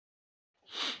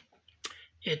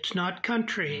It's not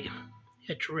country,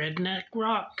 it's redneck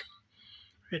rock.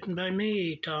 Written by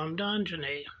me, Tom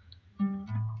Dontigny.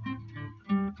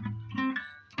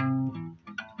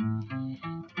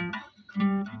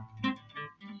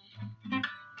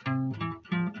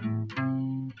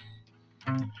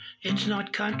 It's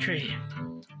not country,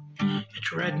 it's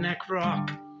redneck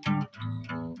rock.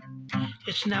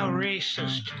 It's now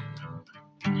racist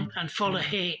and full of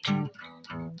hate.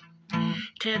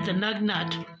 Ted the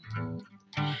Nugnut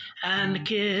and the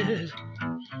kid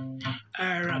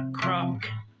are a crock.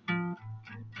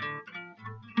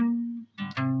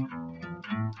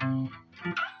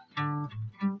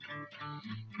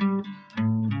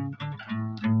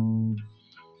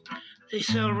 They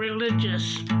sell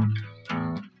religious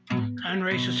and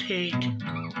racist hate.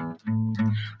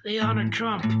 They honor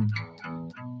Trump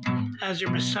as your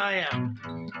messiah.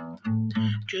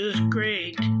 Just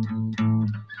great.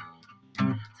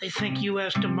 They think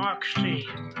U.S. democracy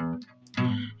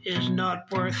is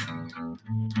not worth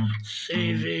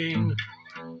saving.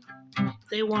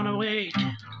 They want to wait.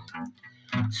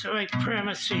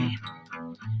 Supremacy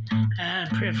and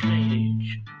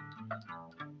privilege.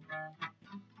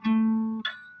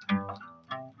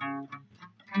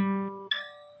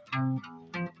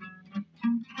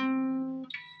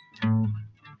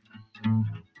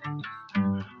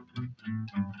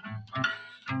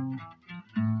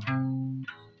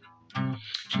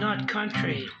 It's not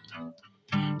country,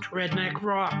 it's redneck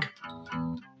rock.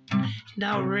 It's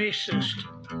now racist,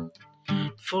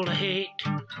 full of hate.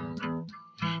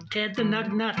 Ted the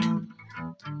Nugnut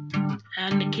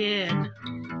and the kid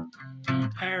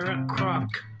are a crock.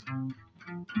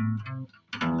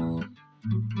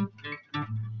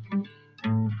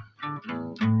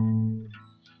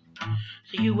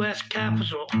 The U.S.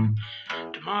 Capitol,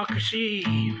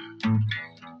 democracy,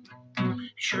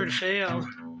 sure to fail.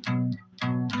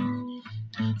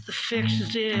 The fix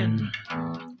is in.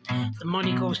 The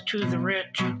money goes to the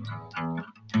rich.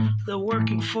 The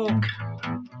working folk,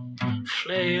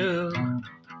 flail.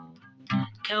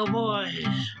 Cowboys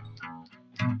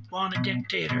want a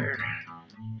dictator.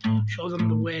 Show them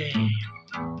the way.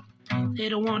 They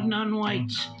don't want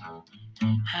non-whites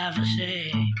have a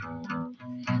say.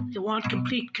 They want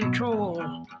complete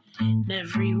control in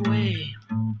every way.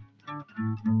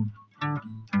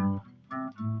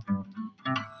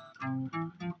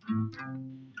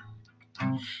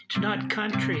 It's not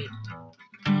country,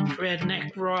 it's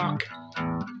redneck rock.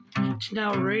 It's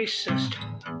now racist,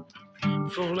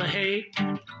 full of hate.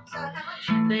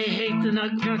 They hate the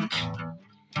nugnut,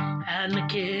 and the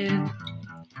kid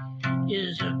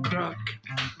is a crock.